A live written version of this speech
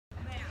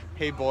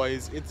Hey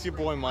boys, it's your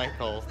boy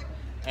Michael,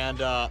 and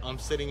I'm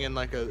sitting in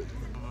like a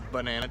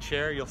banana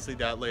chair. You'll see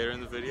that later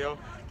in the video.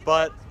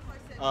 But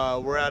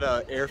we're at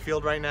an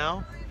airfield right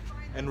now,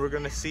 and we're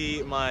gonna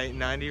see my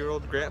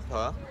 90-year-old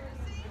grandpa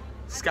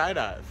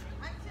skydive.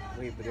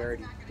 Wait, but they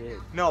already did.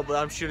 No, but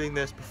I'm shooting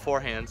this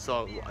beforehand,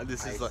 so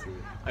this is like,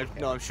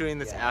 I'm shooting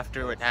this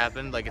after it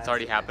happened. Like, it's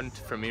already happened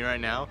for me right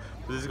now,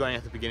 but this is going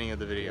at the beginning of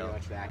the video.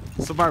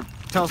 So Barb,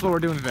 tell us what we're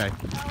doing today.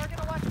 We're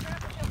gonna watch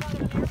Grandpa jump out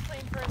of an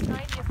airplane for his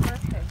 90th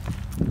birthday.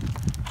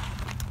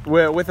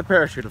 With a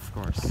parachute, of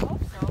course. I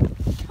hope so.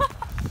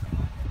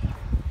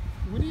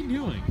 What are you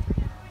doing?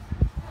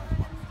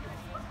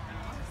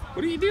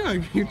 What are you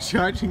doing? Are you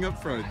charging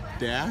up for a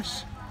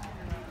dash?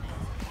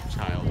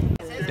 Child.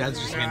 Dad's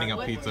just handing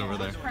out pizza over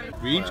there.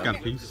 We each got a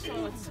piece.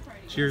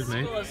 Cheers,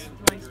 mate.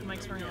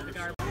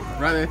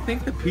 Right, I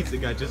think the pizza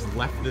guy just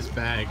left this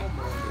bag.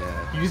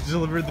 Yeah. He just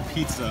delivered the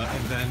pizza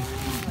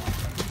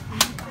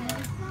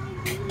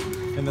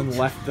and then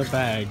left the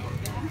bag.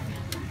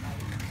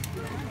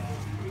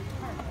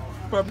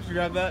 Barb, did you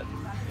grab that?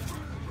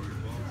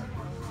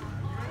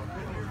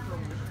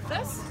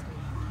 This?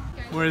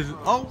 Where is it?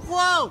 Oh,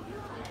 whoa!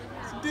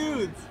 It's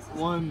dudes!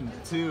 1,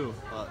 2,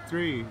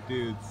 3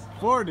 dudes.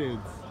 4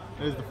 dudes.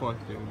 There's the 4th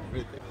dude,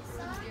 right there.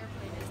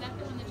 Is that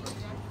the one that just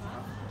dropped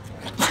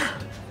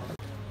off?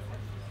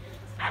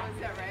 Oh, is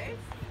that right?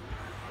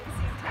 You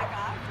see him take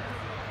off?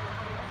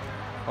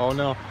 Oh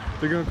no,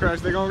 they're gonna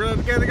crash, they're gonna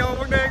crash, they're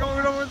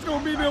gonna it's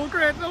gonna be no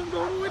crash, I'm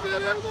going with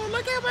it, I'm going,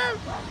 look at me!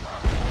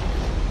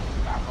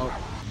 Oh.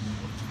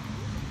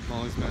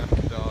 Molly's mad at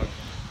the dog.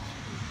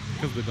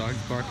 Because the dog's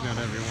barking at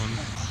everyone.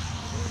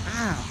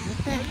 Ah, what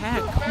the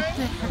heck? What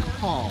the heck,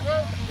 Paul?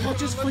 Paul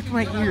just flicked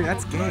my ear,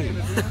 that's gay.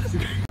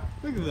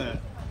 Look at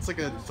that. It's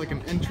like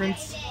an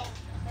entrance.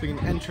 It's like an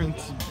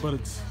entrance, but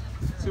it's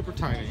super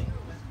tiny.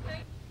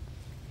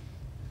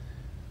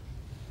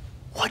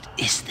 What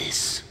is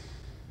this?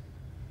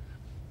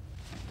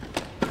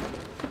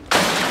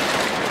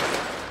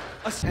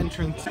 A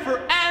entrance for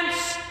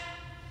ants!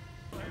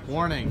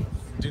 Warning,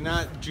 do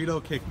not judo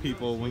kick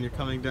people when you're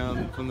coming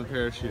down from the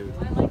parachute. I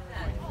like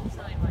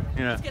that.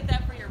 Yeah. Let's get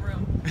that for your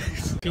room.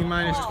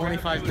 T-minus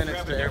 25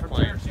 minutes to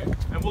airplane.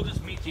 And we'll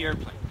just meet the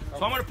airplane.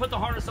 So I'm going to put the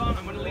harness on,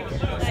 I'm going to leave it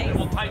loose, and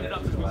we'll tighten it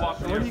up as we walk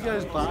through. What do you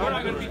guys buy? We're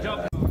not going to be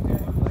jumping.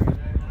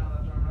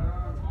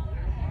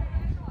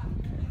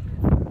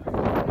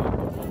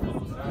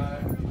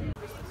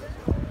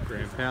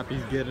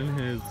 Grandpappy's getting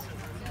his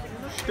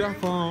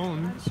stuff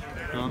on.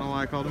 I don't know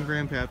why I called him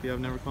Grandpappy. I've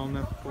never called him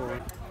that before.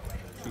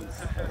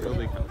 Jeez, real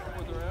big cup.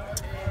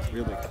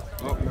 Real big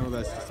cup. Oh, no,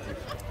 that's just a big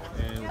cup.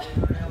 And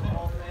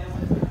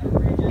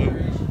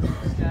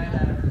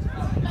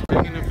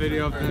taking a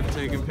video of them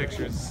taking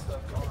pictures.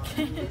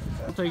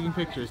 Taking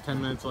pictures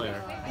 10 minutes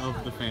later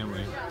of the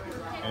family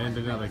and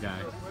another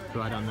guy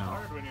who I don't know.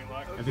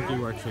 I think he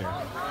works here.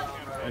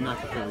 I'm not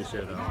completely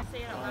sure though.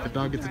 The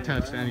dog gets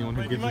attached to anyone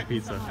who gives him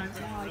pizza.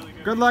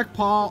 Good luck,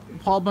 Paul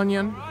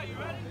Bunyan.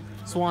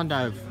 Swan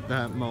dive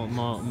that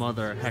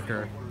mother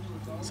hecker.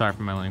 Sorry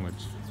for my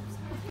language.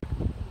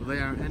 They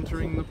are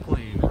entering the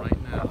plane right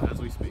now as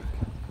we speak.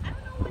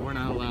 We're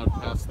not allowed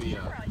past the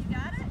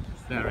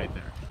that right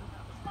there.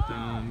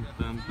 Dum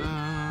dum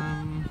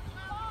dum.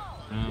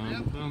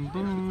 Dum dum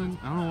dum.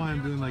 I don't know why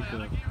I'm doing like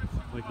the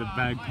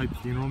bagpipe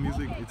funeral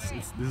music. This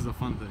is a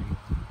fun thing.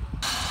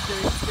 It's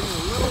getting a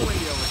little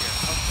windy over here.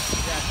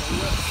 Okay,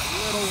 yeah, a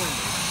little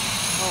windy.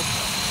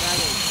 Okay, that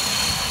is.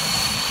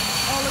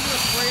 Oh, look at the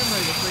frame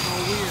rate. It's like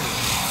all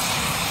weird.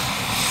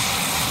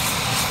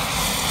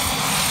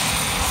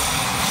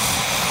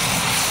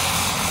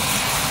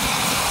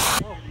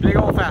 Big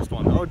old fast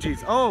one. Oh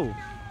jeez. Oh.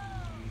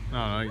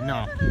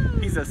 No.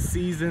 He's a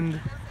seasoned.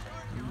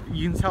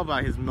 You can tell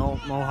by his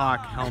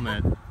mohawk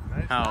helmet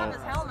how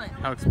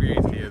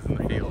experienced he is in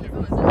the field.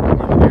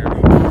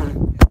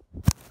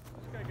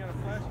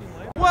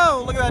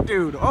 Whoa! Look at that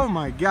dude. Oh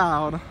my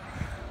God.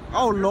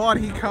 Oh Lord,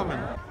 he coming.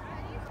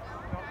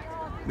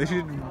 They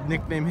should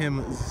nickname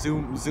him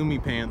Zoomy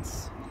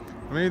Pants.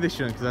 Or maybe they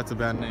shouldn't, because that's a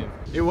bad name.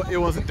 It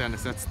wasn't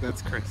Dennis. That's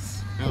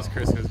Chris. That was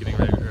Chris who was getting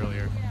ready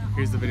earlier.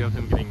 Here's the video of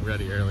him getting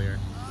ready earlier.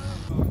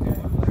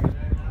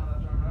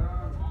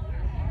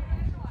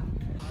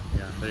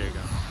 Yeah, there you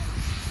go.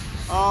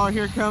 Oh,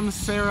 here comes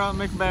Sarah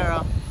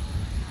McBara.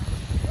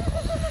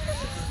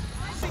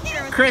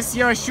 Chris,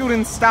 you're a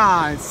shooting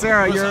star.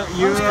 Sarah, you're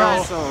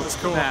also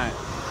cool. That.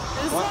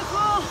 This is so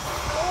cool.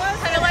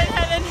 Kind of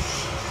lightheaded.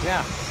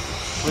 Yeah,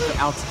 with the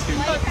altitude.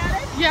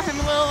 Yeah, I'm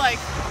a little like.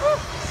 Whew.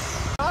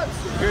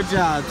 Good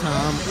job,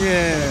 Tom.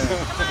 Yeah. Come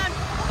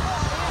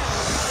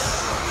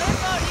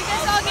on. You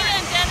guys all get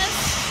in, Dennis.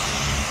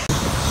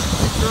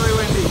 It's really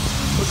windy.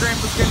 Well,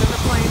 Grandpa's getting in the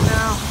plane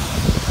now.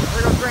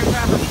 There goes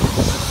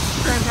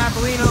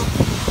Grandpapalino.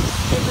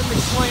 Getting in the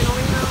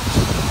planeolino.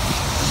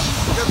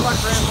 Good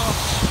luck, Grandpa.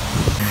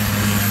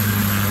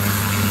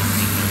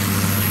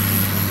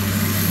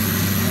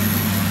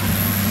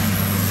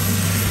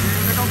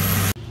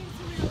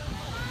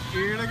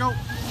 Here they go. In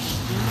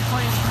the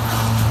plane.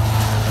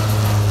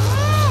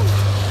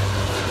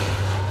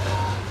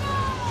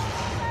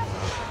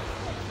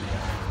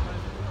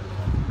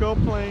 Go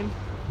plane.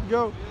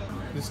 Go.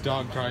 This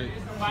dog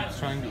keeps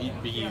trying to eat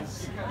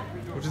bees.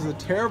 Which is a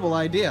terrible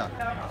idea.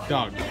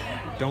 Dog,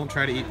 don't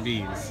try to eat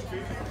bees.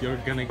 You're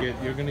gonna get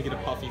a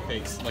puffy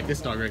face like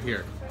this dog right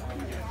here,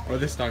 or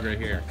this dog right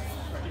here,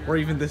 or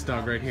even this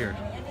dog right here.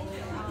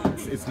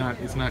 It's not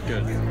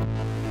good.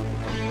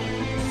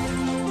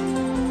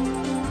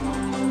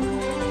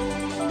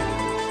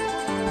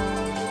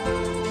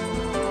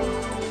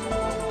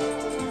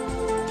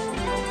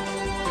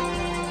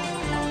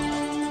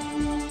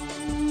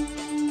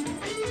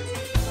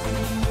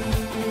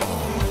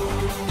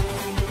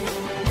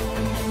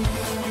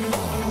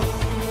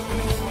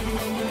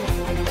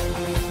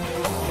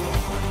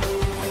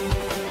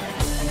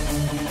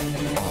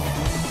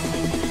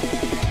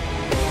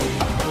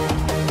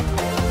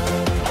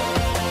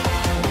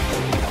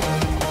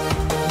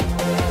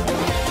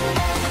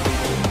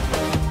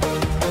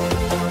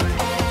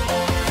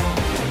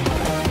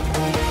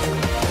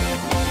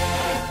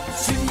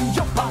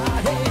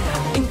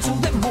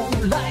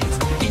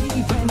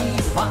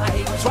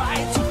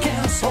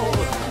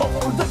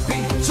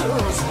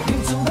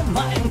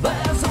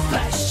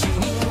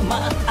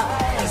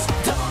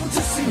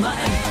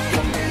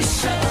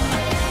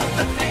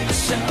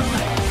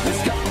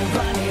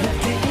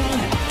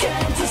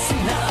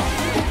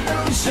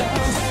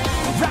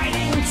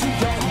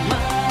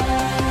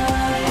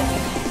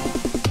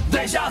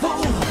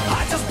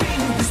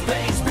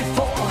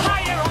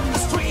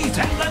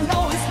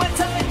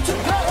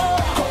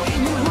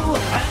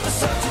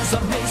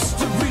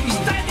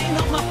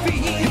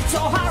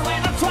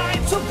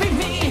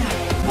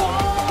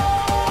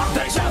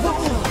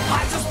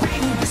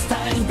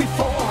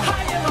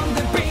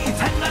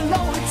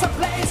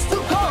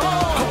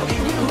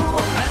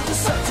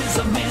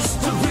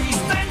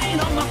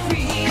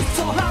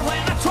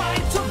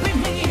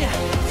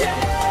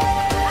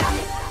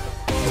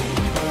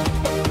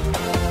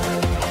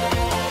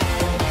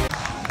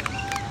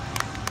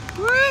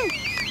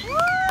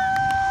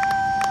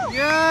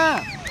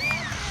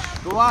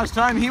 The last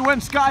time he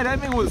went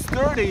skydiving was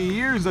 30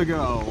 years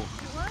ago.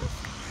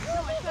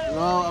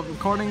 Well,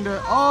 according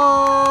to...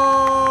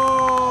 Oh!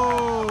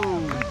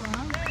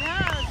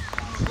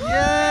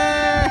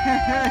 Yay!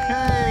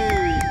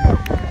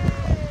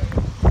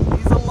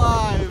 He's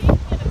alive.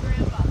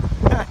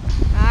 All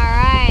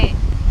right.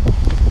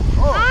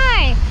 Oh.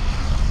 Hi.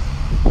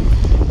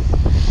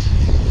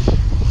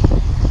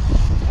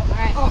 All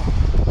right. Oh.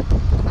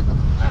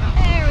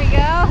 There we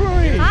go.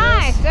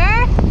 Hi,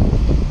 sir.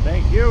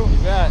 Thank you.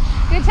 You bet.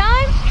 Good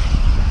time?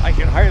 I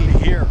can hardly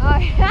hear. Oh,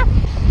 yeah? All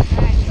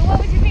right. So what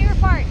was your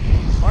favorite part?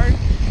 Pardon?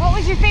 What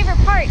was your favorite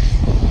part?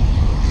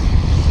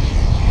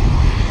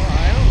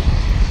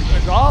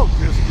 It's all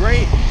just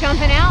great.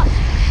 Jumping out?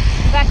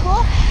 Is that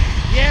cool?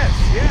 Yes,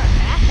 yeah.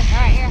 Fantastic.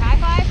 All right, here, high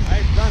five.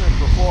 I've done it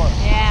before.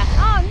 Yeah.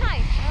 Oh, nice.